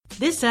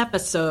This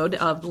episode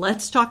of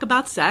Let's Talk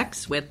About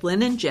Sex with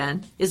Lynn and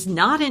Jen is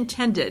not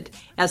intended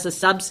as a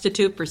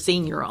substitute for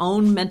seeing your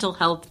own mental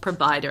health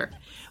provider.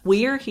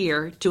 We are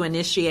here to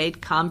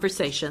initiate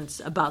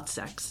conversations about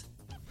sex.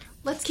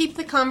 Let's keep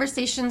the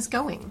conversations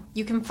going.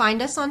 You can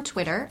find us on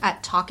Twitter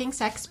at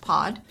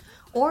TalkingSexPod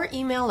or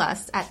email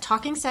us at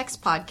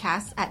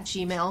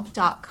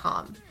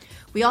talkingsexpodcast@gmail.com.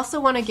 We also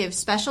want to give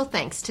special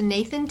thanks to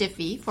Nathan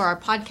Diffie for our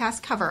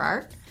podcast cover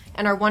art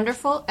and our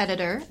wonderful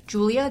editor,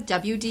 Julia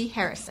W.D.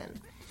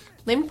 Harrison.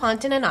 Lynn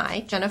Ponton and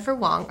I, Jennifer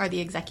Wong, are the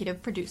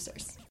executive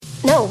producers.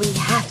 No, we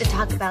have to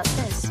talk about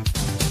this.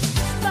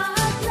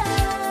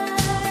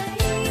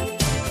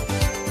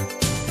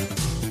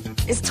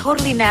 It's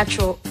totally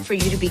natural for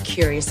you to be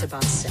curious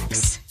about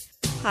sex.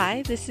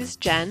 Hi, this is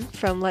Jen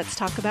from Let's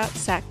Talk About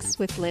Sex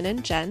with Lynn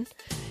and Jen.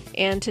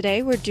 And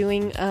today we're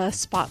doing a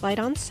spotlight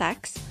on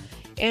sex.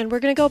 And we're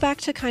going to go back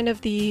to kind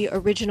of the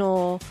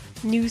original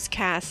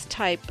newscast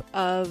type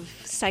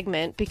of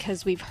segment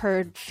because we've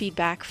heard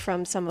feedback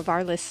from some of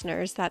our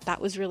listeners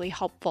that was really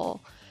helpful,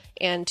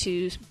 and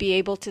to be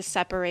able to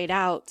separate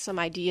out some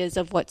ideas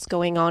of what's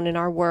going on in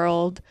our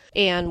world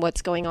and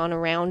what's going on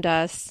around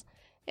us.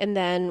 And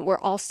then we're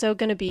also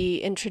going to be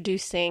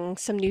introducing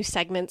some new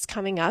segments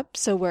coming up,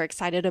 so we're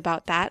excited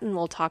about that, and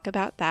we'll talk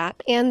about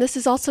that. And this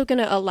is also going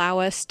to allow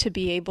us to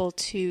be able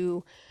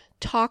to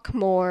talk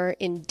more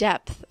in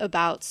depth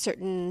about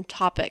certain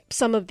topics.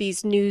 Some of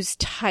these news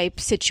type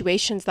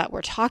situations that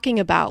we're talking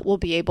about, we'll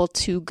be able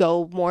to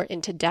go more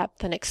into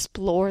depth and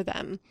explore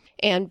them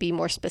and be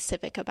more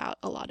specific about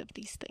a lot of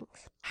these things.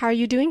 How are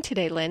you doing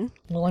today, Lynn?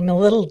 Well, I'm a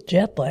little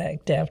jet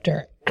lagged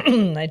after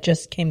I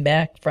just came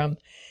back from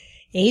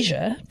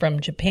Asia, from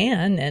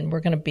Japan, and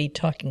we're going to be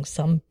talking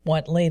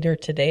somewhat later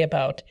today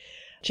about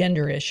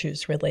gender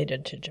issues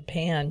related to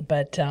Japan.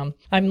 But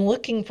I'm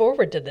looking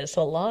forward to this.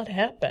 A lot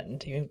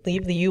happened. You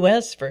leave the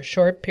U.S. for a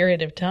short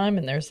period of time,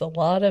 and there's a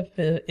lot of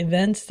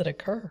events that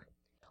occur.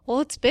 Well,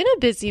 it's been a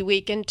busy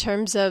week in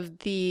terms of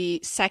the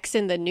sex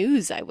in the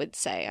news, I would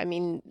say. I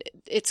mean,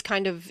 it's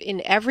kind of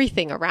in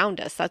everything around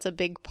us. That's a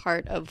big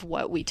part of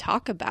what we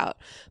talk about.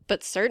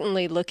 But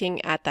certainly looking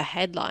at the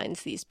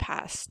headlines these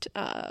past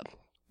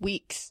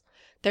weeks,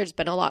 there's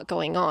been a lot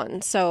going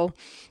on. So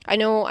I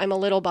know I'm a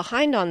little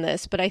behind on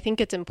this, but I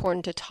think it's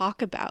important to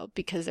talk about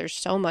because there's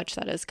so much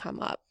that has come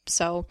up.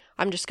 So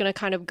I'm just going to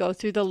kind of go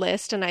through the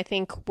list, and I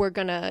think we're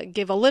going to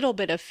give a little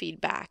bit of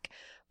feedback,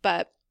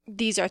 but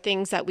these are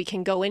things that we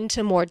can go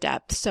into more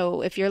depth.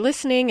 So if you're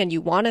listening and you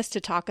want us to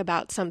talk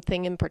about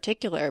something in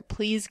particular,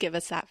 please give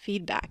us that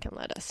feedback and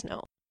let us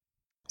know.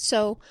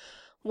 So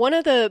one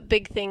of the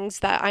big things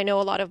that I know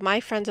a lot of my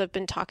friends have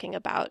been talking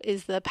about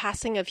is the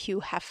passing of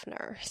Hugh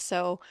Hefner.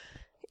 So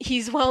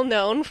he's well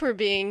known for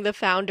being the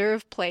founder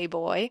of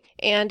Playboy,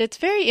 and it's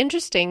very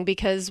interesting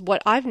because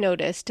what I've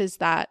noticed is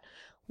that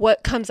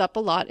what comes up a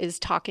lot is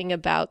talking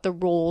about the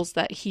roles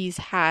that he's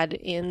had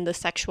in the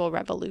sexual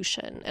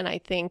revolution. And I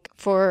think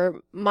for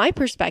my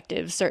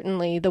perspective,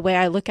 certainly the way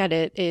I look at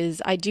it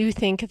is I do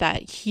think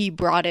that he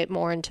brought it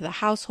more into the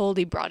household.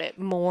 He brought it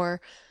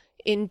more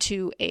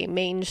into a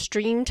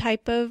mainstream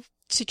type of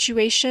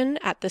situation.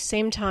 At the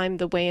same time,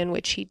 the way in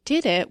which he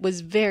did it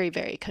was very,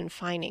 very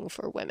confining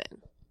for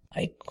women.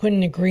 I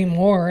couldn't agree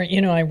more.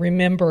 You know, I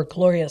remember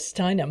Gloria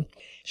Steinem.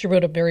 She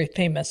wrote a very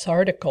famous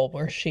article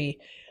where she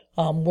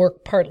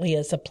worked partly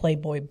as a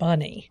Playboy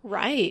bunny.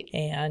 Right.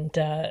 And,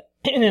 that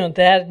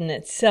in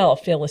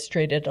itself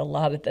illustrated a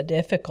lot of the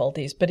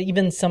difficulties. But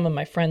even some of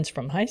my friends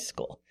from high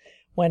school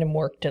went and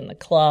worked in the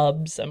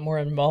clubs and were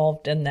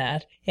involved in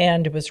that.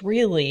 And it was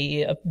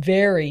really a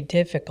very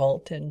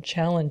difficult and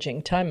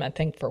challenging time, I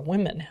think, for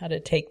women, how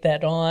to take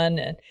that on.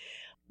 And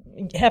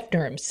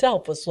Hefner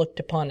himself was looked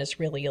upon as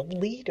really a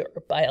leader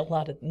by a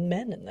lot of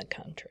men in the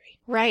country.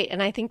 Right.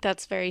 And I think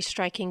that's very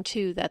striking,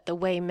 too, that the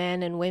way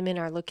men and women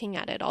are looking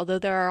at it. Although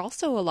there are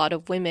also a lot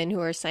of women who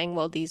are saying,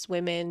 well, these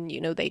women,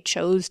 they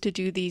chose to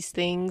do these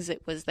things.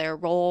 It was their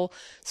role.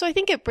 So I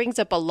think it brings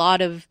up a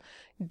lot of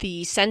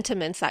the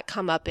sentiments that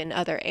come up in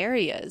other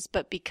areas.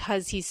 But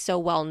because he's so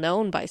well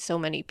known by so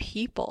many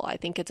people, I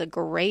think it's a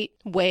great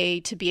way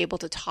to be able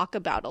to talk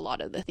about a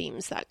lot of the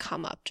themes that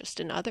come up just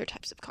in other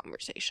types of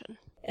conversation.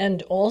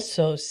 And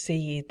also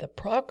see the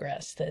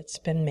progress that's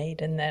been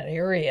made in that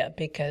area,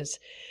 because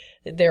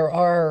there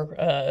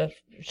are,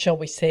 shall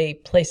we say,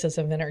 places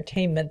of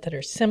entertainment that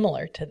are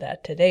similar to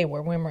that today,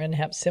 where women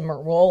have similar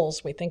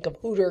roles. We think of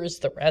Hooters,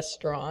 the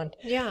restaurant,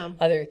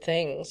 other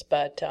things.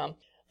 But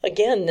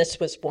again, this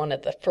was one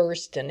of the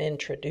first and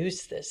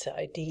introduced this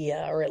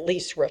idea, or at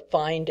least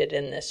refined it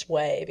in this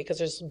way, because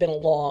there's been a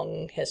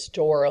long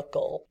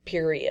historical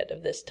period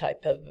of this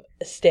type of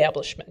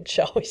establishment,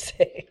 shall we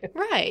say.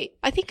 Right.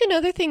 I think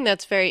another thing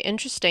that's very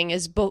interesting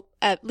is,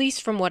 at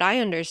least from what I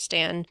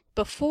understand,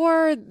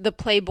 before the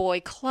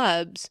Playboy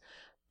clubs,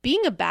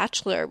 being a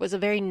bachelor was a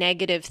very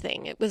negative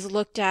thing. It was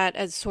looked at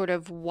as sort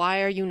of,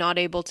 why are you not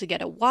able to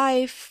get a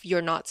wife?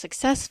 You're not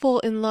successful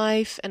in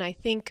life. And I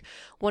think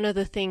one of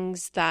the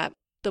things that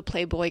the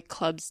Playboy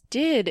clubs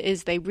did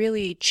is they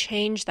really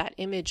changed that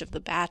image of the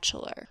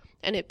bachelor.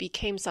 and it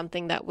became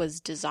something that was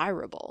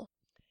desirable.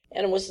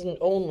 And it wasn't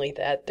only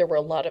that. There were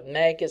a lot of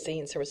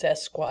magazines. There was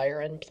Esquire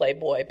and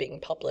Playboy being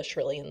published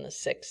really in the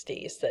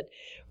 60s that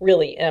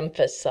really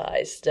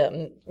emphasized,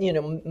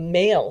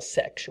 male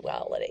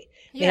sexuality.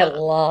 They had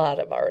a lot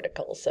of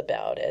articles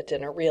about it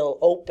and a real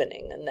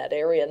opening in that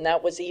area. And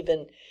that was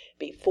even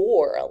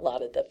before a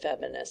lot of the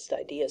feminist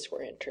ideas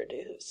were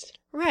introduced.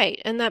 Right.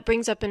 And that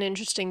brings up an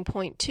interesting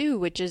point, too,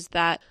 which is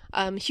that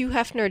Hugh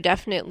Hefner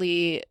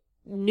definitely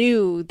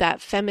knew that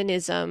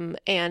feminism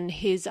and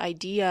his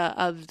idea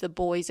of the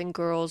boys and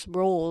girls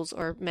roles,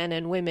 or men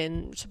and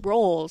women's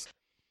roles,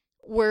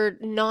 were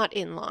not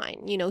in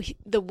line.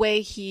 The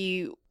way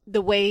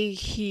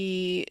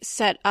he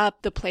set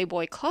up the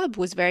Playboy Club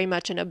was very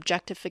much an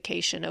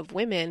objectification of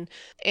women.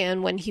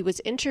 And when he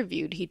was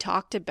interviewed, he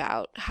talked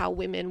about how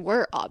women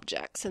were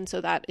objects. And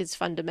so that is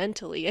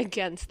fundamentally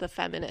against the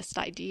feminist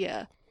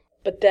idea.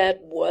 But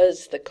that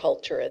was the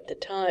culture at the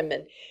time.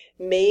 And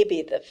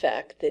maybe the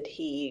fact that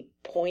he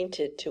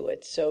pointed to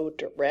it so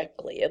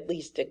directly, at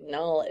least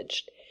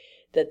acknowledged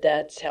that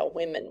that's how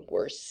women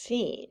were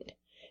seen.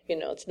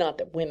 It's not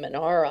that women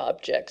are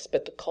objects,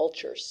 but the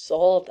culture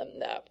saw them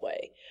that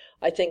way.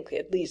 I think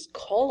at least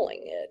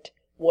calling it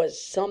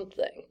was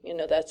something.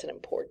 That's an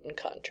important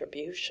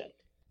contribution.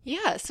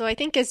 Yeah, so I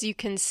think as you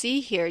can see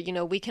here,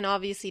 we can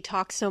obviously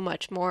talk so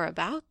much more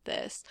about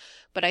this,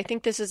 but I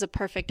think this is a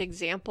perfect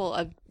example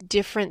of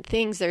different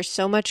things. There's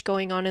so much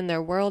going on in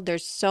their world.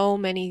 There's so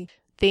many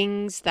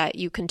things that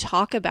you can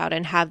talk about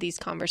and have these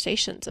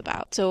conversations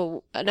about.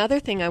 So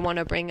another thing I want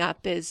to bring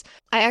up is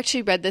I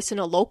actually read this in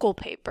a local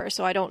paper,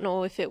 so I don't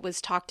know if it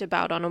was talked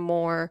about on a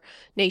more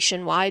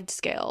nationwide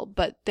scale,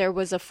 but there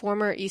was a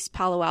former East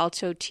Palo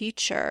Alto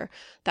teacher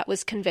that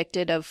was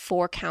convicted of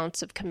 4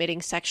 counts of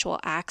committing sexual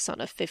acts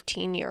on a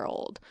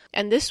 15-year-old.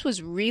 And this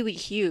was really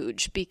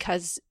huge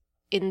because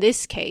in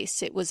this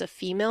case, it was a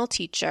female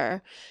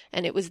teacher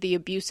and it was the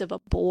abuse of a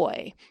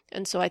boy.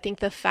 And so I think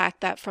the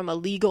fact that from a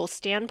legal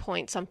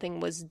standpoint,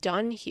 something was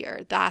done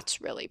here,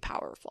 that's really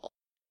powerful.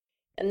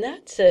 And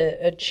that's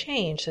a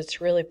change that's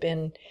really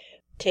been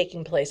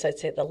taking place, I'd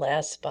say, the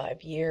last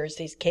 5 years.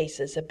 These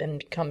cases have been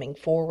coming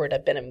forward.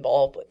 I've been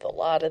involved with a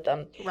lot of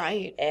them.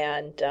 Right.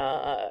 And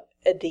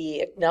the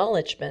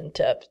acknowledgement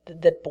of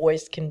that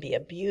boys can be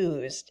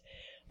abused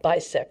by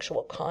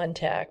sexual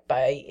contact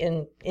by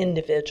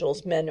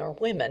individuals, men or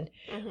women,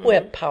 who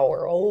have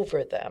power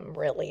over them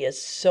really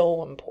is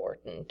so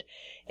important.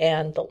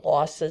 And the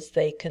losses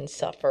they can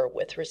suffer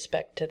with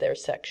respect to their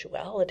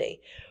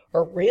sexuality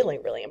are really,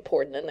 really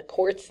important. And the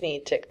courts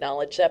need to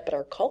acknowledge that, but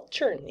our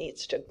culture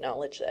needs to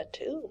acknowledge that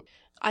too.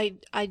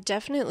 I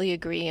definitely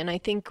agree. And I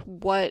think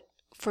what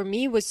for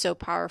me was so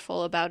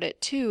powerful about it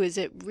too is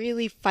it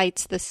really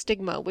fights the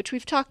stigma, which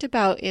we've talked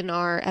about in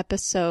our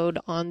episode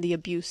on the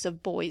abuse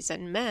of boys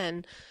and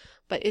men,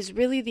 but is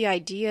really the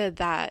idea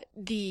that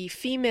the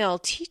female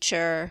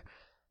teacher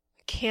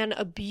can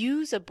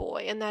abuse a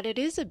boy and that it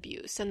is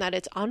abuse and that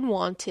it's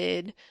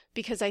unwanted,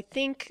 because I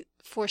think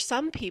for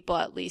some people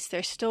at least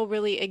there still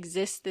really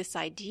exists this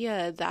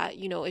idea that,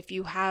 if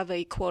you have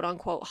a quote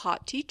unquote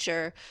hot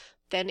teacher,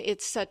 then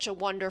it's such a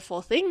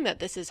wonderful thing that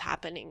this is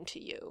happening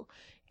to you.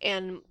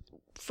 And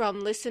from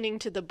listening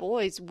to the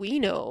boys, we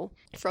know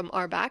from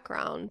our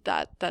background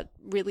that that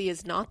really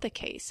is not the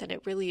case, and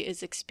it really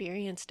is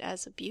experienced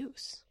as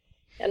abuse.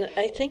 And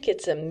I think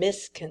it's a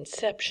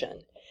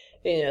misconception,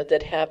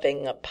 that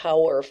having a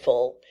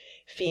powerful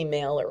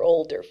female or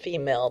older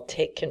female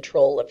take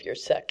control of your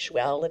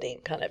sexuality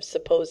and kind of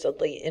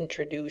supposedly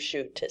introduce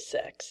you to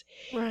sex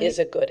is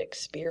a good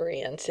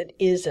experience. It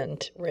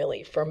isn't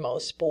really for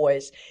most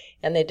boys.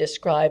 And they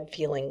describe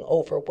feeling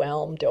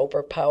overwhelmed,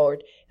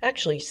 overpowered,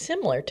 actually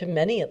similar to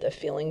many of the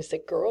feelings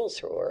that girls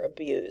who are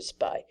abused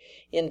by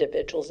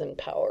individuals in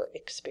power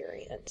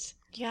experience.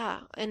 Yeah,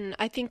 and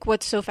I think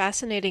what's so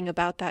fascinating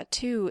about that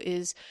too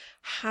is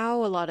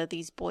how a lot of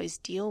these boys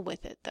deal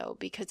with it though,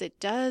 because it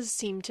does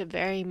seem to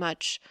very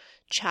much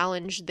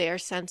challenge their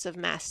sense of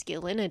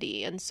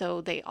masculinity, and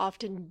so they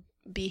often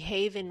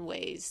behave in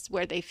ways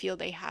where they feel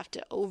they have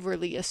to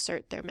overly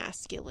assert their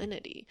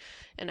masculinity.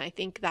 And I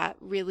think that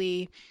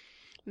really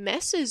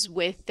messes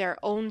with their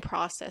own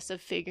process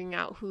of figuring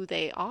out who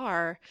they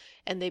are,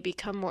 and they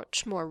become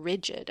much more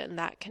rigid, and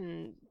that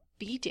can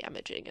be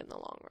damaging in the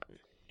long run.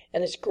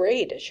 And it's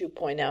great, as you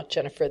point out,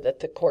 Jennifer, that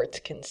the courts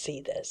can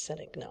see this and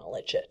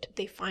acknowledge it.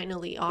 They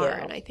finally are,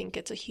 and I think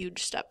it's a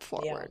huge step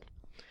forward.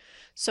 Yeah.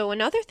 So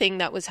another thing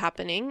that was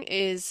happening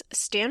is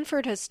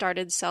Stanford has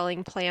started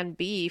selling Plan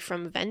B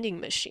from vending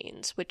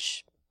machines,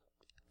 which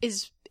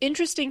is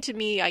interesting to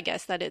me, I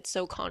guess, that it's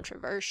so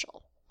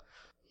controversial.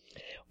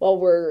 Well,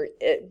 we're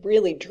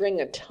really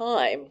during a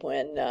time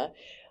when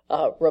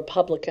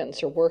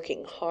Republicans are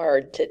working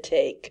hard to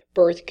take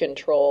birth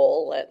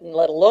control, and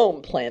let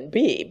alone Plan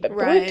B, but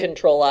birth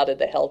control out of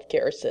the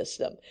healthcare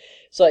system.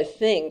 So I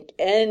think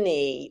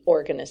any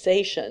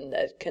organization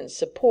that can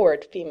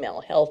support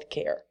female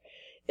healthcare,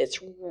 it's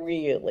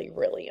really,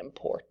 really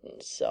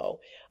important.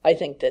 So I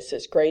think this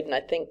is great, and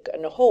I think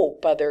and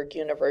hope other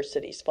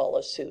universities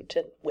follow suit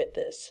with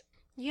this.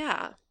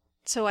 Yeah.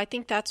 So I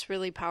think that's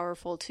really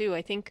powerful too.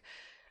 I think,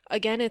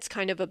 again, it's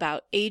kind of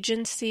about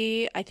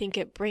agency. I think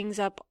it brings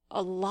up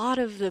a lot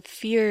of the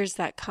fears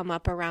that come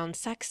up around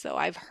sex, though.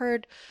 I've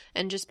heard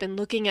and just been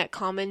looking at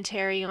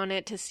commentary on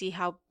it to see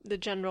how the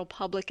general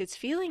public is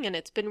feeling. And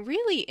it's been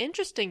really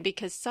interesting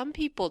because some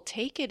people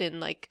take it in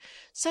like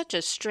such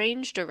a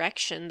strange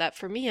direction that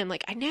for me, I'm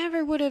like, I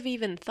never would have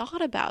even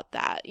thought about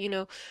that. You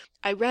know,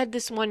 I read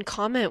this one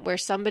comment where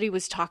somebody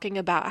was talking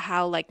about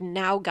how like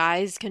now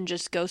guys can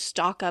just go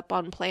stock up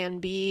on Plan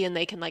B and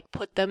they can like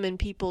put them in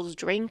people's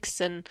drinks.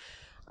 And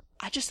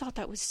I just thought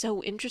that was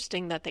so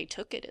interesting that they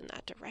took it in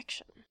that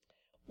direction.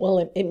 Well,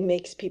 it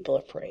makes people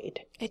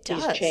afraid. It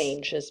does. These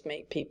changes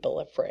make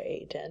people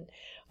afraid. And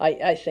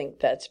I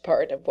think that's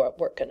part of what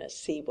we're going to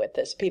see with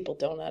this. People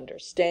don't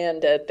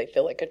understand it. They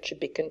feel like it should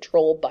be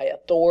controlled by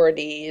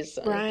authorities.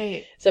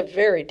 Right. It's a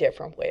very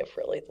different way of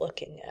really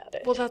looking at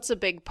it. Well, that's a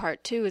big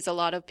part, too, is a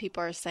lot of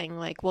people are saying,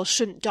 like, well,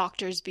 shouldn't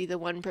doctors be the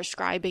one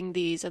prescribing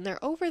these? And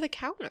they're over the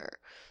counter.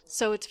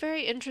 So it's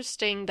very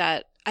interesting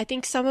that I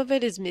think some of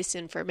it is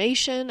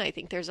misinformation. I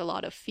think there's a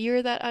lot of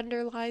fear that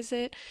underlies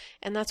it.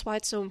 And that's why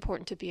it's so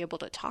important to be able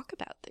to talk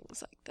about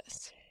things like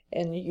this.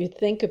 And you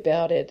think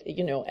about it,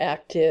 you know,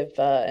 active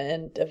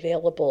and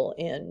available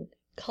in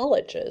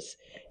colleges.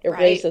 It Right.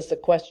 raises the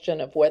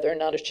question of whether or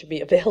not it should be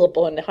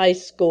available in high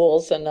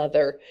schools and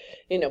other,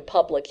 you know,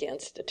 public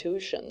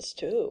institutions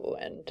too.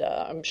 And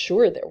I'm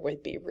sure there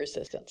would be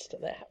resistance to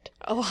that.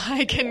 Oh,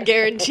 I can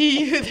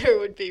guarantee you there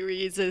would be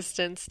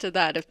resistance to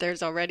that if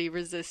there's already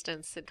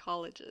resistance in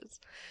colleges.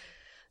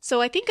 So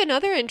I think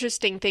another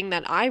interesting thing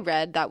that I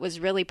read that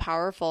was really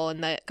powerful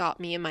and that got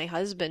me and my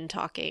husband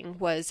talking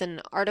was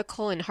an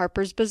article in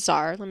Harper's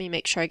Bazaar. Let me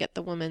make sure I get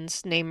the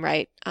woman's name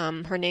right.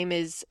 Her name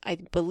is, I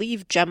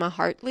believe, Gemma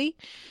Hartley.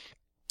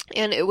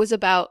 And it was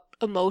about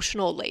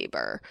emotional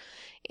labor.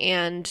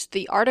 And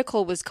the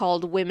article was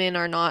called Women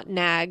Are Not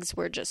Nags,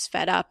 We're Just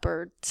Fed Up,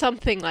 or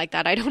something like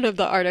that. I don't have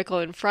the article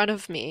in front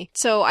of me.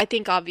 So I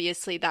think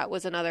obviously that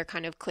was another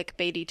kind of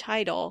clickbaity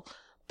title.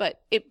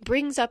 But it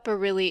brings up a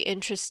really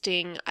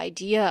interesting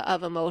idea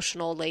of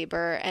emotional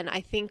labor. And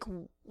I think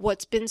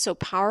what's been so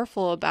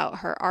powerful about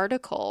her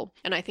article,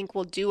 and I think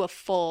we'll do a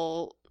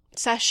full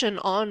session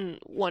on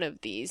one of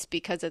these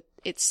because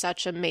it's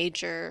such a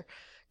major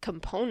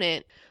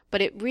component,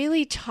 but it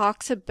really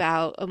talks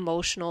about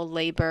emotional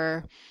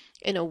labor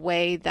in a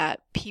way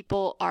that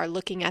people are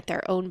looking at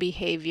their own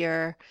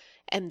behavior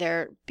and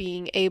they're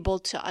being able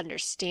to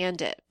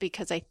understand it.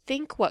 Because I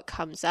think what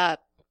comes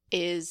up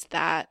is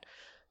that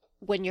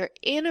when you're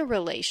in a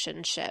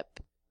relationship,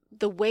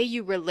 the way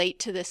you relate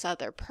to this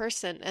other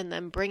person and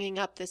then bringing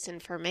up this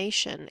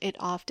information, it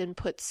often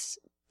puts,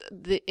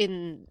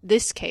 in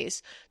this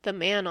case, the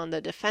man on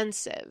the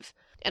defensive.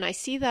 And I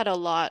see that a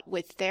lot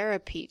with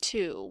therapy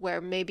too,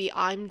 where maybe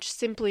I'm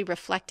simply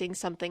reflecting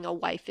something a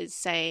wife is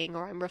saying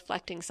or I'm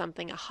reflecting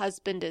something a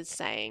husband is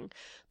saying,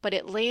 but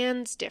it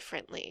lands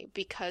differently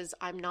because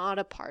I'm not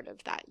a part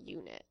of that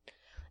unit.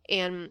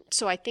 And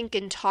so I think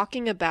in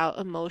talking about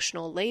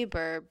emotional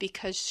labor,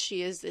 because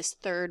she is this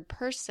third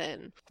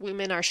person,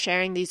 women are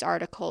sharing these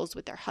articles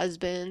with their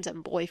husbands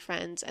and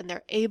boyfriends, and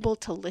they're able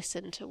to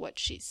listen to what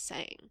she's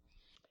saying.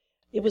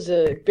 It was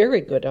a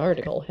very good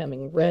article,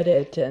 having read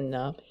it,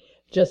 and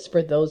just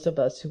for those of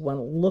us who want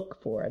to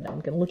look for it,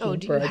 I'm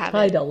looking for a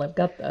title. I've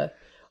got the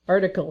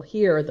article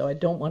here, though I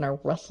don't want to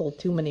rustle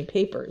too many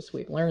papers.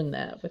 We've learned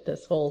that with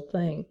this whole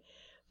thing.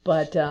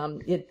 But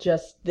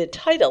the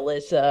title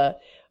is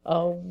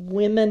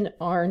Women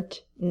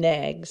Aren't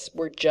Nags,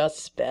 We're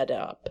Just Fed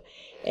Up.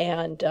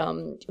 And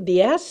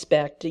the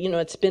aspect, you know,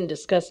 it's been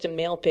discussed in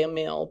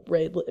male-female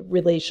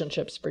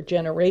relationships for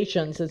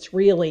generations. It's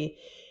really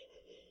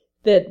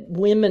that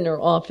women are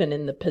often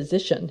in the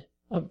position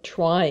of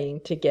trying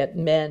to get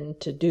men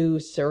to do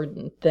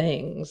certain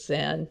things.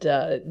 And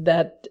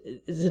that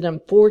is an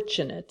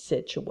unfortunate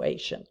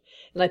situation.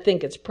 And I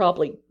think it's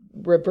probably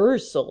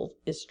reversal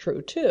is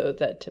true too,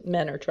 that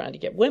men are trying to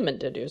get women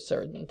to do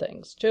certain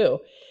things too,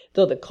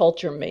 though the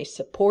culture may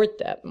support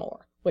that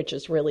more, which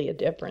is really a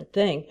different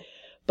thing.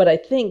 But I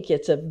think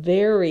it's a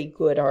very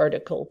good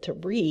article to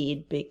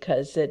read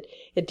because it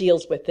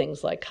deals with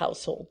things like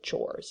household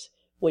chores,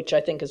 which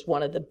I think is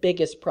one of the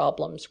biggest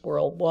problems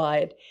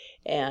worldwide.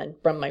 And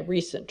from my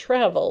recent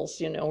travels,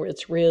 you know,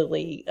 it's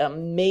really a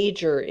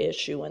major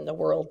issue in the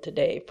world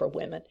today for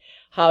women.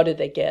 How do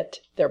they get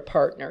their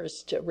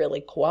partners to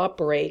really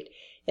cooperate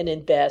and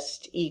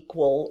invest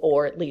equal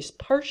or at least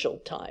partial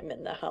time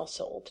in the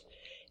household?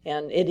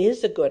 And it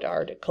is a good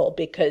article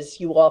because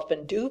you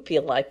often do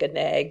feel like a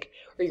nag,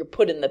 or you're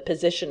put in the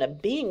position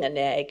of being a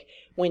nag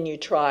when you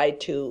try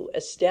to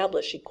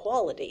establish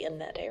equality in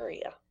that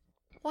area.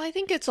 Well, I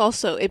think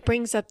it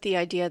brings up the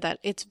idea that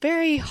it's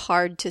very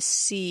hard to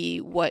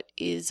see what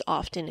is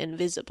often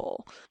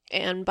invisible.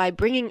 And by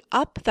bringing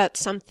up that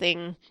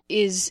something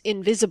is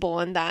invisible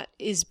and that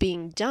is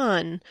being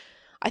done,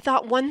 I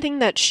thought one thing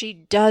that she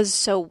does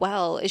so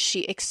well is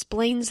she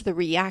explains the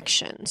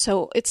reaction.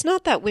 So it's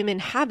not that women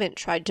haven't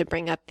tried to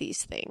bring up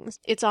these things.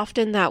 It's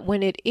often that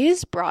when it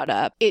is brought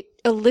up, it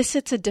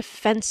elicits a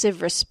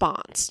defensive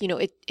response.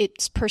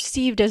 It's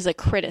perceived as a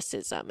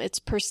criticism. It's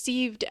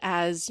perceived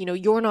as,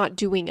 you're not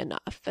doing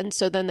enough. And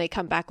so then they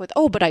come back with,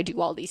 oh, but I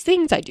do all these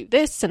things. I do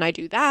this and I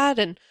do that.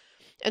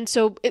 And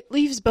so it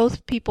leaves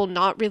both people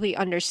not really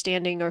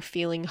understanding or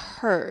feeling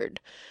heard.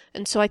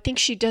 And so I think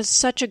she does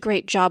such a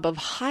great job of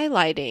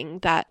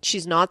highlighting that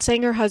she's not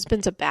saying her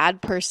husband's a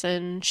bad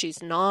person.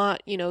 She's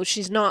not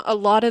a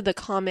lot of the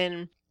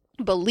common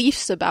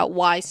beliefs about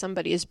why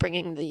somebody is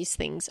bringing these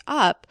things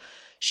up.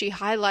 She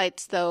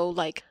highlights, though,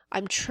 like,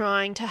 I'm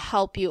trying to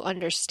help you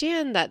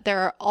understand that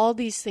there are all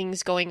these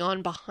things going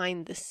on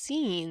behind the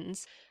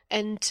scenes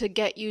and to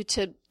get you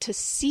to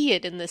see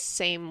it in the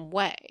same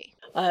way.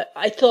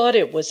 I thought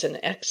it was an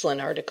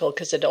excellent article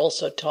because it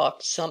also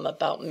talked some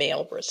about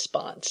male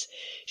response.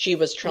 She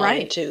was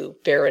trying to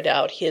ferret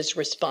out his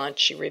response.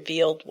 She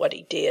revealed what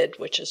he did,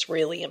 which is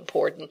really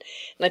important.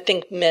 And I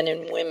think men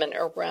and women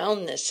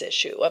around this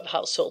issue of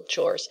household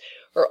chores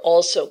are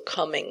also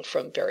coming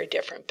from very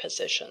different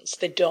positions.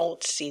 They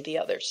don't see the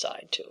other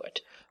side to it.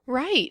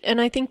 Right.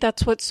 And I think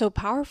that's what's so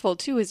powerful,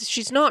 too, is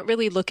she's not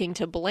really looking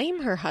to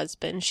blame her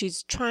husband.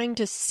 She's trying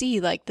to see,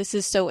 like, this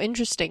is so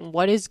interesting.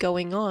 What is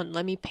going on?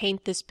 Let me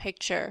paint this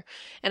picture.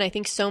 And I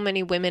think so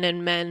many women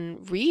and men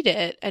read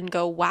it and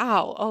go,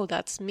 wow, oh,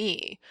 that's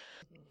me.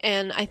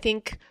 And I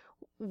think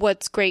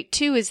what's great,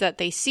 too, is that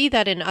they see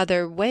that in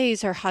other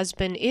ways her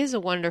husband is a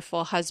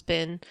wonderful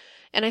husband.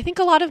 And I think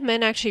a lot of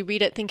men actually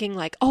read it thinking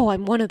like, oh,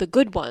 I'm one of the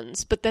good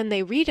ones. But then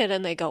they read it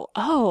and they go,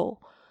 oh,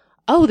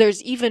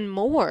 there's even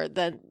more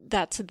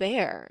that's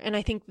there. And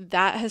I think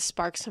that has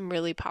sparked some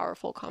really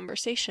powerful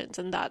conversations.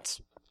 And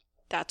that's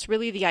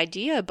really the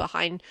idea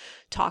behind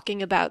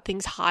talking about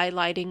things,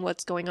 highlighting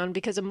what's going on,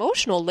 because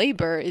emotional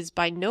labor is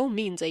by no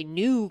means a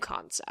new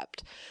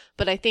concept.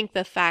 But I think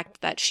the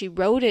fact that she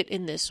wrote it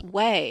in this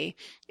way,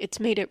 it's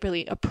made it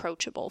really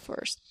approachable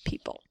for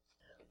people.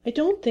 I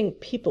don't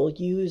think people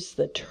use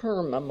the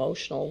term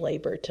emotional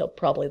labor till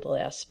probably the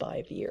last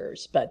 5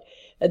 years, but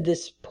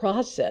this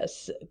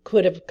process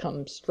could have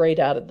come straight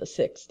out of the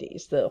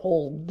 60s.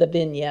 The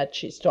vignette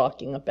she's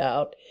talking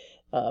about,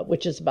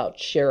 which is about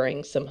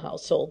sharing some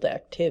household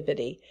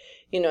activity.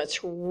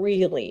 It's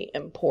really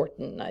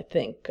important, I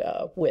think,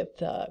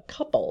 with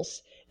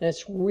couples, and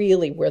it's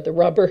really where the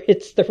rubber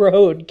hits the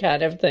road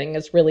kind of thing,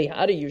 is really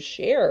how do you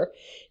share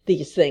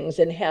these things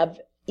and have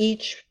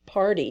each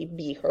party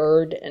be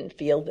heard and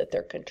feel that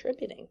they're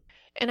contributing.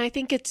 And I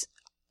think it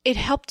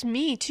helped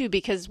me too,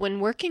 because when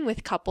working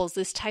with couples,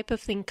 this type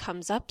of thing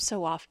comes up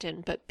so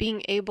often, but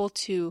being able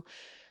to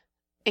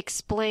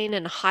explain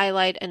and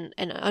highlight and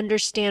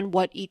understand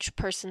what each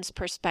person's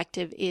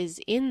perspective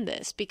is in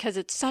this, because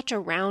it's such a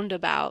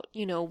roundabout,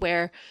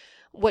 where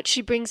what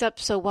she brings up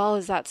so well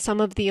is that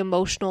some of the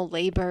emotional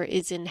labor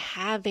is in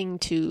having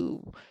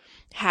to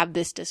have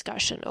this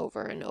discussion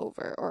over and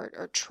over,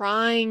 or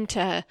trying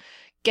to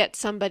get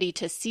somebody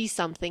to see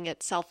something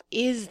itself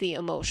is the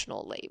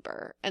emotional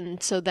labor.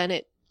 And so then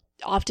it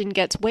often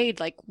gets weighed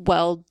like,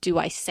 well, do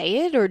I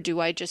say it or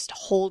do I just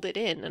hold it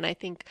in? And I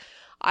think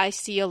I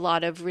see a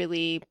lot of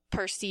really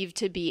perceived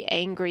to be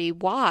angry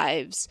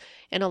wives,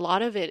 and a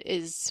lot of it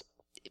is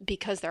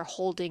because they're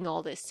holding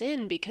all this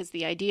in, because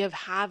the idea of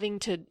having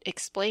to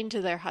explain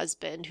to their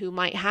husband who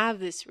might have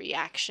this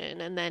reaction,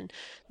 and then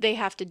they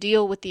have to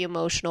deal with the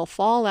emotional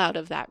fallout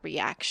of that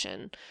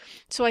reaction.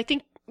 So I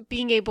think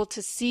being able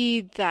to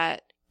see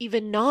that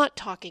even not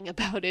talking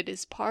about it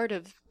is part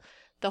of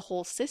the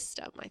whole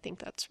system, I think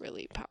that's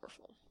really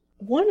powerful.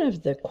 One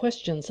of the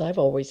questions I've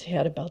always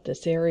had about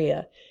this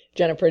area,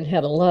 Jennifer, and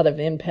had a lot of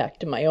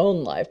impact in my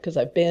own life because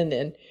I've been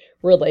in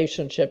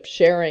relationships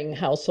sharing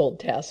household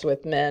tasks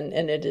with men,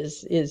 and it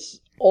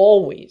is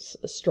always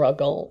a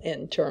struggle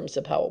in terms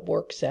of how it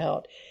works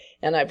out.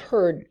 And I've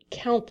heard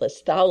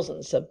countless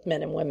thousands of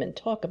men and women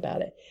talk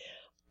about it.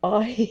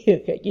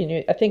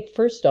 I think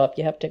first off,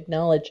 you have to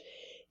acknowledge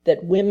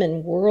that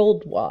women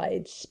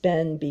worldwide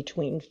spend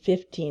between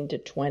 15 to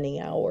 20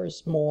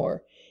 hours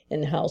more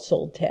in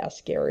household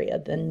task area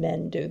than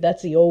men do.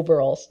 That's the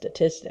overall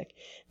statistic.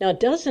 Now, it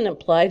doesn't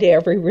apply to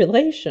every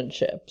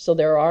relationship. So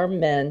there are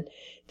men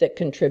that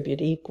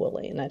contribute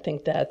equally, and I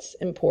think that's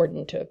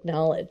important to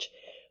acknowledge.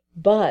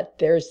 But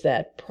there's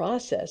that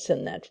process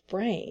and that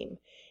frame,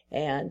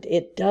 and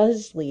it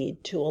does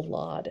lead to a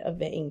lot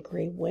of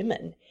angry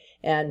women.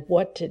 And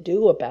what to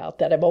do about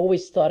that. I've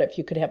always thought if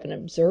you could have an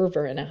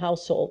observer in a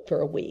household for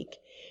a week,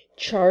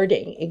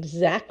 charting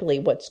exactly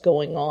what's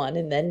going on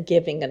and then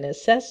giving an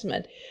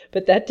assessment.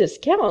 But that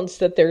discounts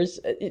that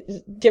there's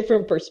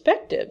different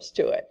perspectives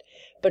to it.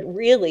 But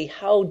really,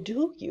 how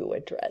do you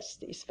address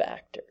these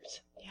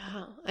factors?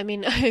 Yeah, I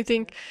mean, I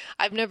think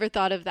I've never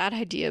thought of that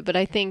idea, but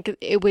I think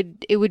it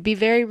would be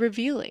very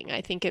revealing.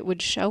 I think it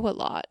would show a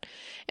lot.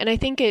 And I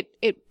think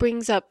it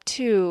brings up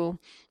too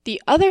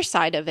The other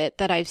side of it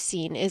that I've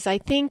seen is I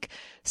think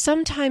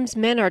sometimes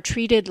men are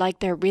treated like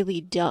they're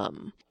really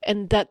dumb.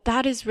 And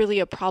that is really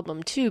a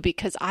problem too,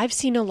 because I've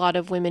seen a lot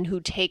of women who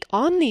take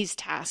on these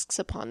tasks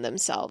upon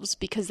themselves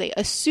because they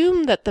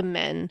assume that the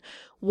men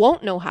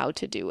won't know how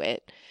to do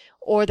it,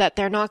 or that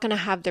they're not going to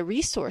have the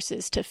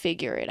resources to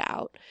figure it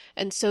out.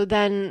 And so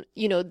then,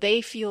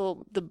 they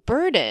feel the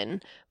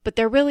burden, but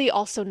they're really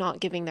also not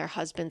giving their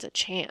husbands a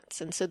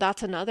chance. And so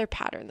that's another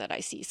pattern that I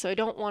see. So I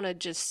don't want to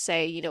just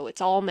say,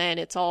 it's all men,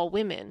 it's all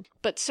women.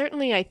 But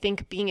certainly I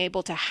think being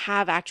able to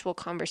have actual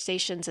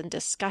conversations and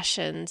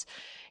discussions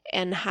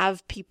and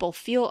have people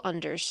feel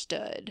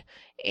understood.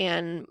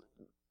 And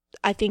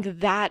I think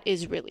that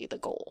is really the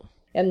goal.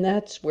 And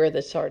that's where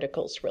this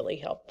article is really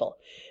helpful,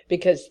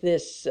 because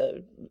this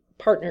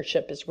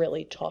partnership is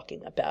really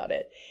talking about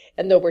it.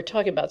 And though we're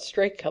talking about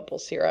straight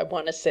couples here, I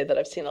want to say that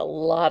I've seen a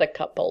lot of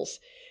couples,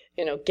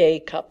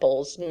 gay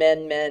couples,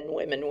 men,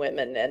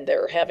 women, and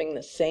they're having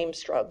the same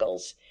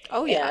struggles.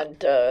 Oh, yeah. And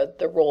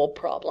the role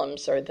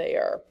problems are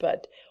there.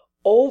 But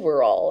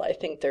overall, I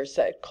think there's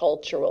that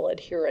cultural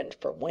adherent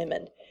for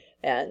women.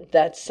 And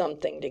that's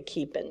something to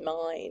keep in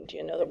mind,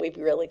 that we've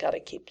really got to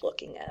keep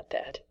looking at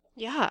that.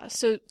 Yeah.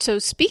 So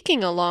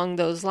speaking along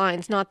those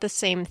lines, not the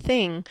same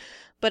thing,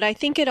 but I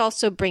think it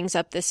also brings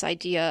up this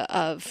idea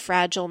of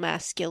fragile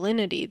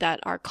masculinity,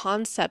 that our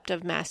concept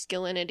of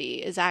masculinity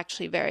is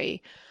actually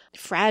very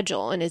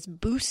fragile and is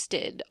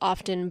boosted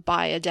often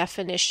by a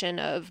definition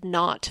of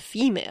not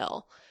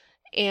female.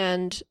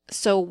 And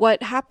so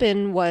what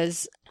happened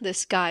was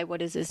this guy,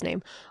 what is his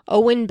name?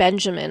 Owen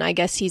Benjamin, I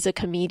guess he's a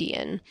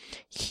comedian.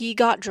 He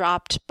got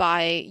dropped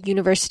by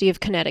University of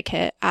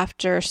Connecticut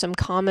after some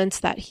comments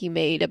that he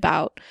made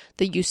about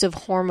the use of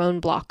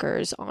hormone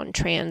blockers on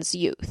trans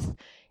youth.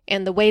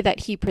 And the way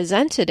that he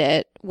presented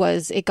it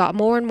was it got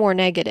more and more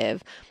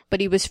negative,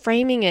 but he was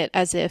framing it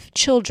as if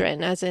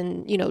children, as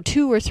in,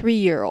 2 or 3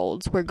 year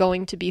olds, were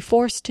going to be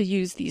forced to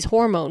use these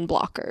hormone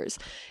blockers.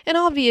 And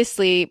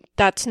obviously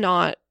that's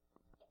not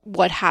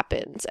what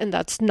happens, and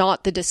that's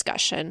not the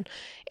discussion.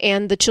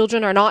 And the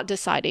children are not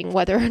deciding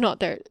whether or not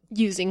they're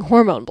using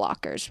hormone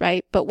blockers,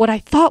 right? But what I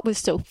thought was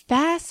so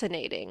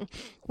fascinating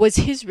was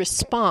his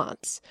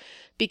response,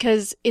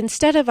 because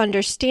instead of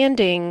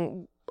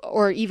understanding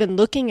or even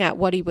looking at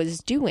what he was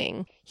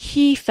doing,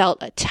 he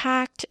felt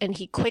attacked, and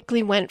he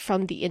quickly went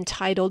from the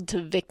entitled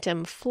to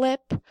victim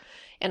flip.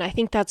 And I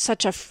think that's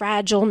such a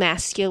fragile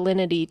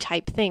masculinity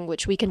type thing,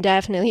 which we can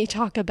definitely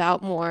talk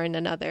about more in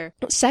another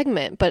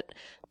segment. But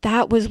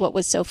that was what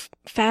was so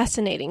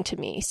fascinating to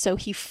me. So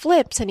he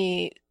flips and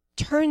he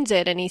turns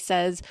it and he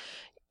says,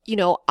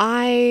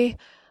 I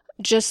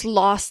just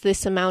lost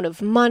this amount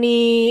of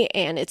money,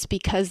 and it's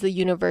because the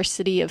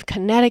University of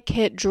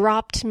Connecticut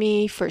dropped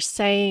me for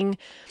saying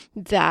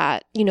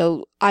that,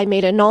 I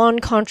made a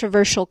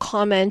non-controversial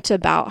comment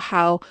about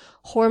how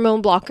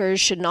hormone blockers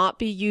should not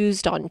be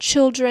used on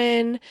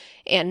children,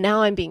 and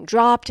now I'm being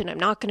dropped and I'm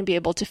not going to be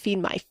able to feed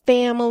my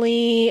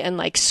family,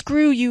 and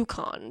screw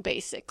UConn,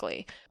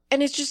 basically.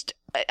 And it's just,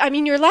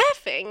 you're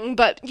laughing,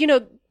 but,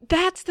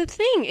 that's the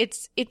thing.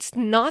 It's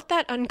not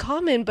that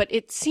uncommon, but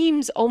it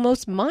seems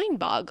almost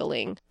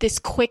mind-boggling, this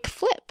quick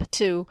flip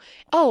to,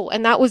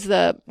 and that was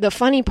the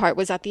funny part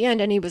was at the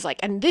end, and he was like,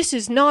 and this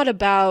is not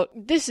about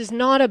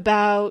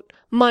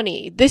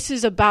money. This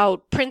is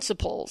about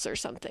principles or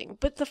something.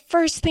 But the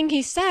first thing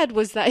he said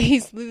was that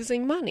he's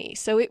losing money.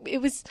 So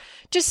it was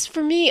just,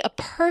 for me, a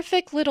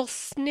perfect little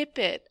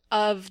snippet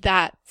of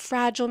that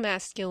fragile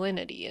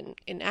masculinity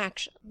in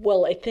action.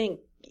 Well, I think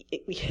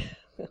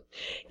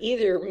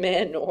either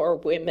men or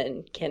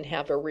women can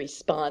have a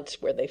response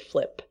where they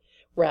flip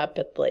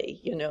rapidly,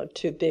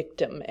 to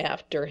victim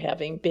after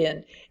having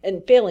been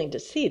and failing to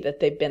see that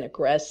they've been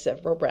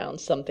aggressive around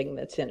something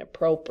that's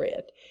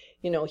inappropriate.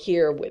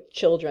 Here with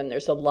children,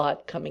 there's a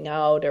lot coming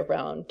out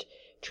around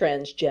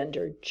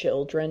transgendered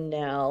children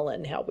now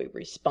and how we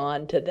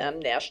respond to them.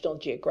 National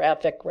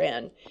Geographic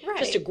ran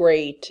just a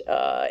great,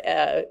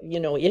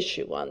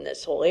 issue on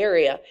this whole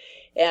area.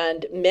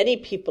 And many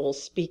people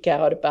speak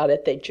out about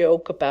it. They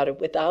joke about it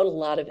without a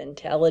lot of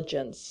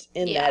intelligence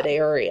in that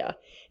area.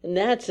 And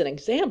that's an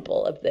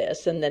example of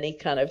this. And then he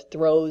kind of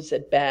throws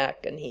it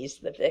back and he's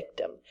the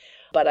victim.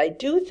 But I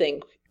do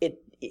think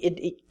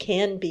it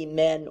can be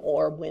men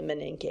or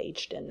women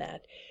engaged in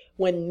that.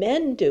 When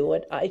men do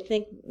it, I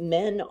think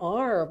men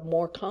are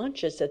more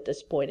conscious at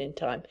this point in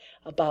time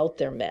about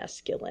their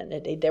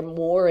masculinity. They're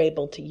more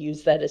able to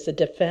use that as a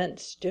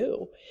defense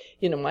too.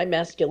 My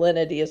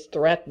masculinity is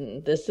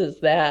threatened. This is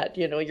that,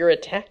 you're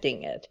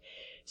attacking it.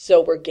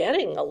 So we're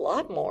getting a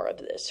lot more of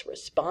this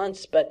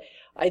response, but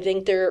I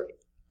think there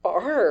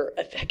are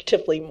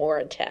effectively more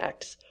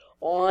attacks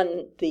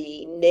on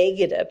the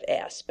negative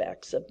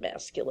aspects of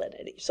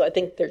masculinity. So I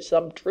think there's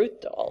some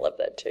truth to all of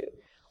that too.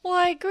 Well,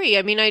 I agree.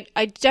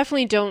 I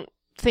definitely don't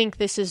think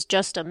this is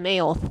just a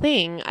male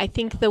thing. I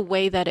think the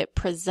way that it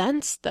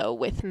presents, though,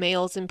 with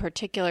males in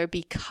particular,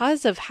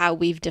 because of how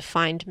we've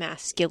defined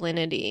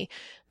masculinity,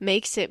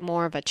 makes it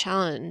more of a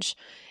challenge.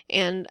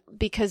 And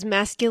because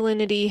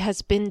masculinity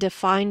has been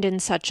defined in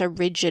such a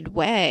rigid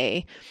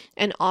way,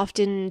 and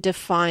often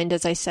defined,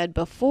 as I said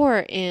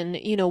before, in,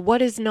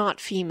 what is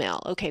not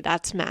female? Okay,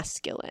 that's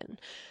masculine.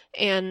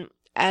 And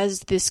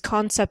as this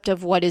concept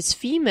of what is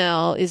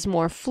female is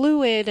more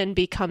fluid and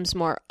becomes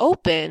more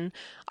open,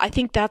 I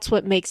think that's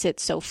what makes it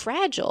so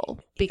fragile,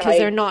 because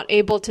they're not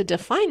able to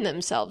define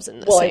themselves in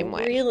the same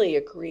way. I really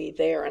agree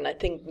there. And I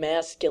think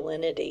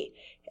masculinity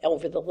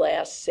over the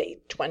last, say,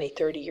 20,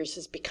 30 years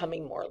is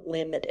becoming more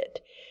limited.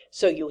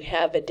 So you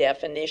have a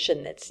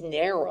definition that's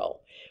narrow,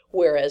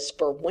 whereas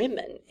for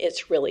women,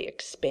 it's really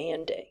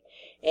expanding.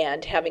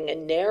 And having a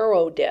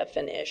narrow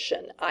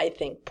definition, I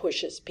think,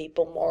 pushes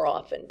people more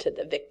often to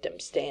the victim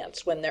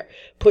stance when they're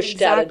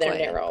pushed out of their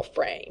narrow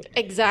frame.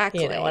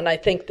 Exactly. And I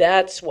think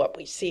that's what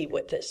we see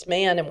with this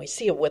man, and we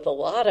see it with a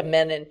lot of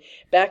men. And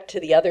back to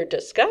the other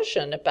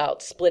discussion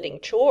about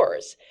splitting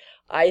chores,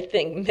 I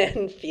think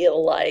men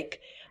feel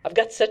like, I've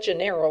got such a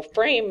narrow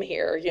frame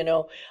here,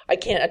 I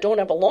don't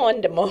have a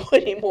lawn to mow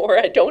anymore.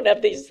 I don't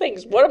have these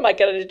things. What am I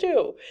going to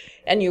do?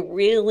 And you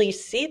really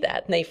see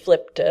that. And they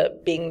flip to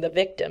being the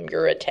victim.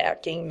 You're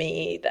attacking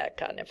me, that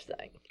kind of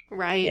thing.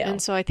 Right. Yeah.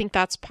 And so I think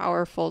that's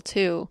powerful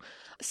too.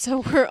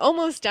 So we're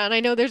almost done. I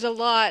know there's a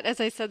lot, as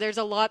I said, there's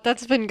a lot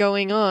that's been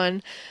going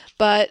on.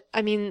 But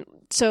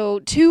so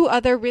two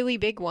other really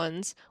big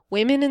ones.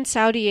 Women in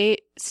Saudi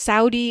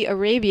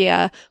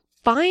Arabia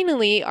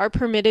finally are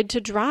permitted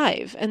to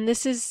drive. And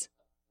this is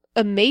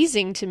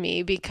amazing to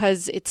me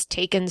because it's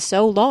taken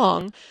so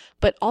long,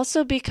 but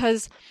also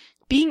because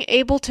being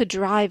able to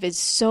drive is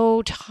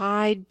so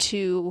tied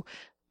to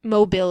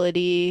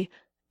mobility,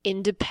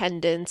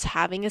 independence,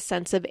 having a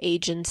sense of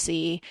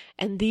agency,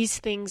 and these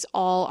things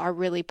all are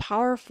really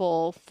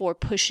powerful for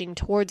pushing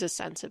towards a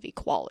sense of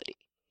equality.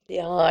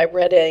 Yeah, I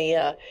read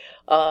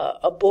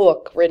a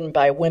book written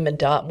by a woman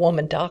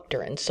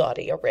doctor in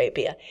Saudi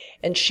Arabia,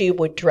 and she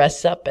would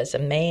dress up as a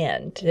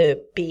man to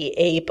be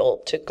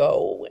able to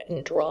go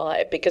and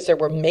drive because there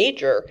were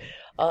major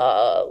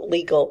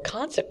legal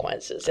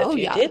consequences if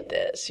you did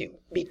this. You'd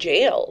be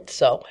jailed.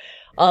 So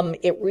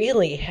it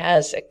really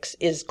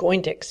is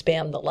going to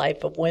expand the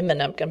life of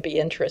women. I'm going to be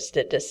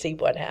interested to see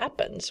what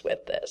happens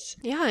with this.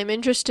 Yeah, I'm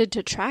interested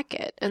to track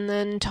it. And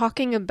then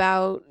talking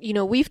about,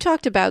 we've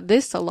talked about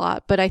this a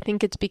lot, but I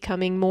think it's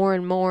becoming more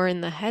and more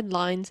in the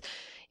headlines,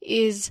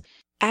 is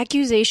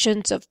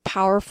accusations of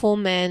powerful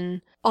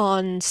men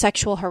on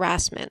sexual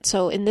harassment.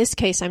 So in this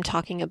case, I'm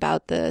talking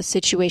about the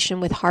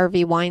situation with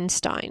Harvey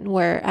Weinstein,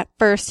 where at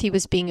first he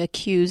was being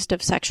accused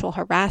of sexual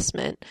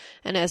harassment.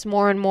 And as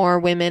more and more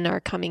women are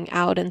coming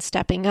out and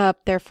stepping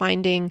up, they're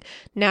finding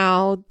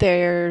now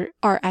there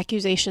are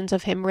accusations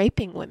of him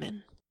raping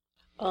women.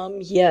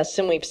 Yes,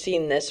 and we've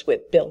seen this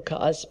with Bill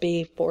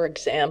Cosby, for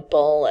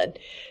example, and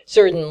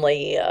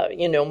certainly,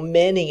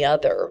 many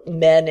other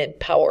men in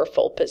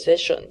powerful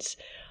positions.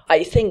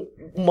 I think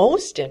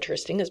most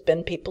interesting has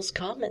been people's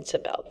comments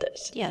about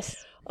this. Yes.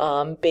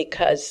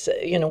 Because,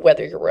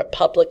 whether you're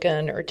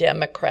Republican or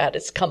Democrat,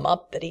 it's come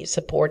up that he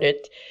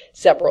supported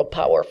several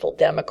powerful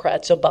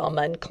Democrats,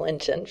 Obama and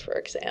Clinton, for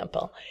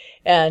example,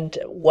 and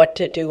what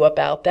to do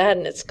about that.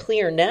 And it's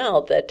clear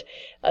now that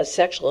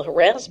sexual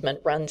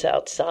harassment runs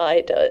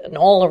outside and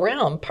all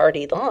around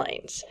party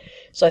lines.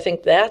 So I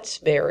think that's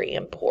very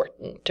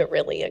important to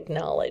really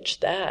acknowledge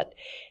that.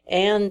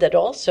 And that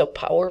also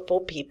powerful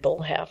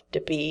people have to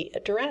be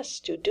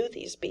addressed who do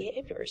these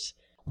behaviors.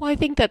 Well, I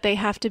think that they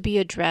have to be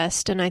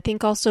addressed. And I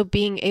think also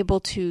being able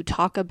to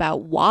talk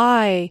about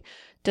why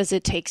does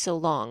it take so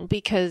long?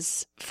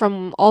 Because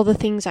from all the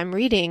things I'm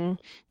reading,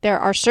 there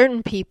are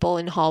certain people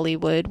in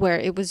Hollywood where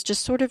it was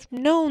just sort of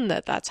known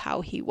that that's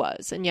how he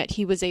was. And yet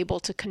he was able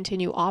to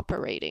continue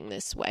operating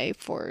this way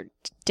for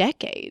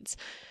decades.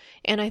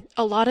 And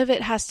a lot of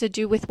it has to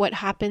do with what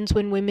happens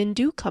when women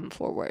do come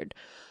forward.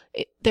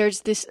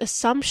 There's this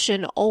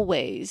assumption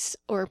always,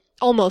 or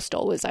almost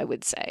always, I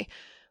would say,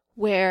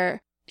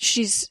 where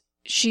she's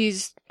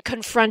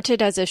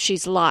confronted as if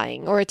she's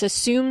lying, or it's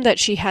assumed that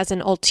she has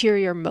an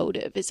ulterior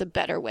motive is a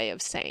better way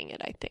of saying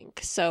it, I think.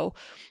 So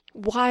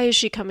why is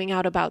she coming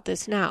out about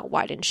this now?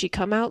 Why didn't she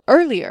come out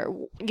earlier?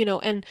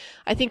 And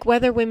I think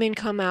whether women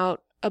come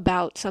out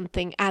about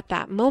something at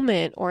that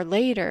moment or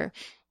later,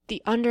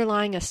 the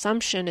underlying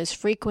assumption is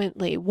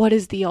frequently, what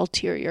is the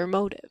ulterior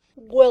motive?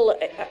 Well,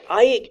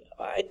 I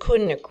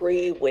couldn't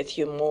agree with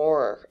you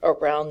more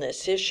around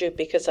this issue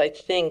because I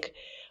think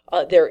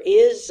there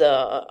is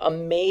a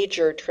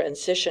major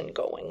transition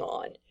going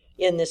on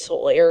in this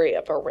whole area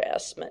of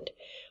harassment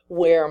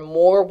where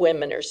more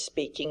women are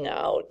speaking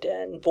out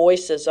and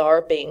voices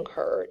are being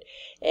heard.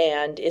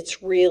 And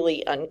it's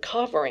really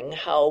uncovering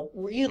how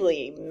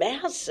really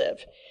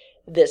massive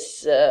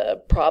this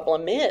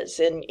problem is.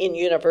 In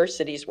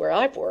universities where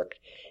I've worked,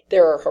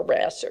 there are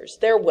harassers.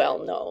 They're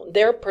well known.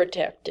 They're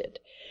protected.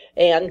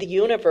 and the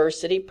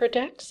university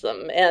protects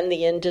them, and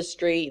the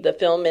industry, the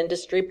film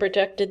industry,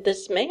 protected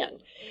this man.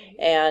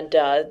 And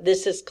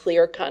this is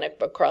clear kind of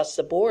across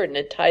the board, and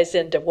it ties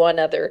into one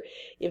other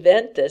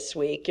event this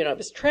week. I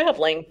was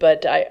traveling,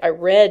 but I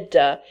read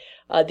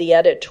the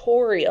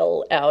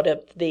editorial out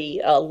of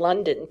the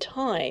London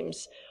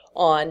Times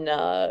on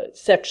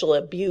sexual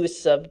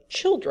abuse of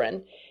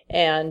children,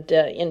 and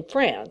in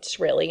France,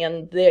 really.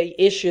 And the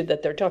issue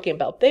that they're talking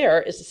about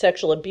there is the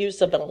sexual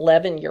abuse of an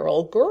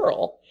 11-year-old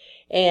girl.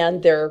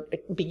 And they're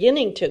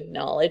beginning to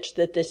acknowledge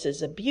that this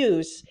is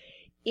abuse,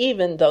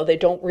 even though they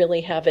don't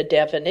really have a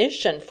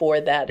definition for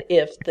that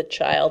if the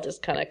child is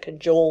kind of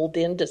cajoled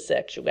into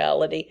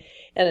sexuality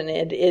and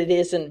it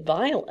isn't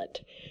violent.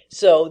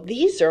 So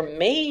these are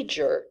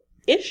major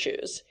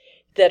issues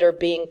that are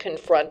being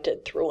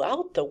confronted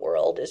throughout the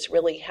world, is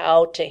really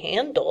how to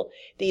handle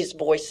these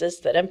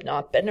voices that have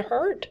not been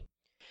heard.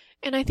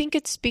 And I think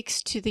it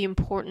speaks to the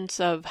importance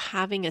of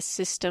having a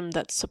system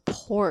that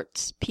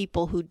supports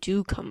people who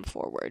do come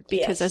forward.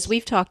 Because as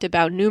we've talked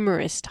about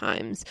numerous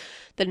times,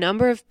 the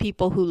number of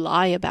people who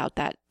lie about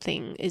that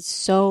thing is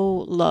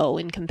so low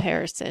in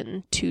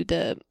comparison to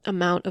the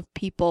amount of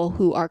people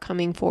who are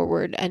coming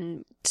forward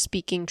and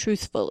speaking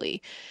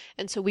truthfully.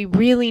 And so we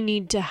really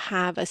need to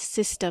have a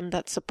system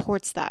that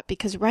supports that,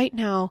 because right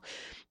now,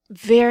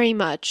 very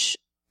much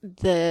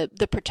the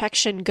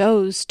protection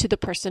goes to the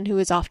person who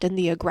is often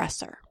the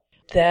aggressor.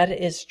 That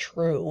is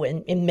true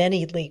in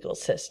many legal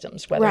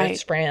systems, whether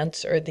it's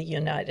France or the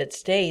United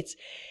States.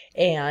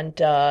 And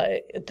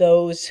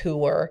those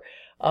who are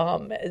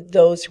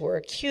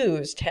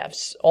accused have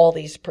all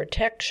these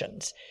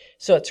protections.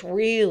 So it's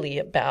really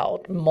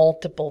about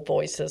multiple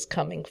voices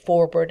coming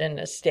forward and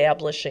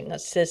establishing a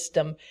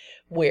system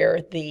where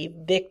the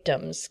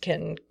victims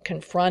can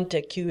confront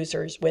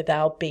accusers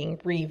without being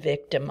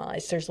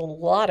re-victimized. There's a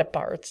lot of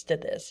parts to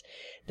this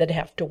that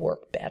have to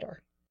work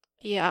better.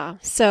 Yeah,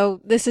 so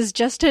this is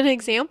just an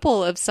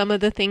example of some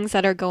of the things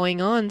that are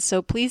going on.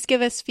 So please give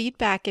us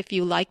feedback if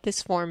you like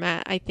this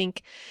format. I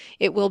think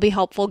it will be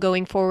helpful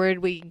going forward.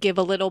 We give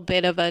a little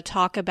bit of a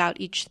talk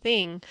about each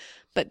thing,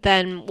 but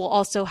then we'll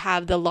also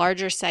have the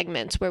larger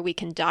segments where we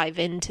can dive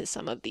into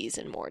some of these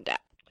in more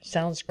depth.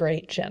 Sounds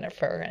great,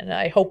 Jennifer, and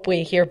I hope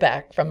we hear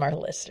back from our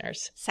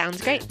listeners.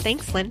 Sounds great.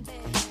 Thanks, Lynn.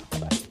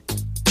 Bye.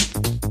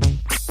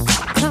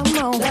 Come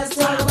on, let's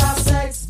talk about sex.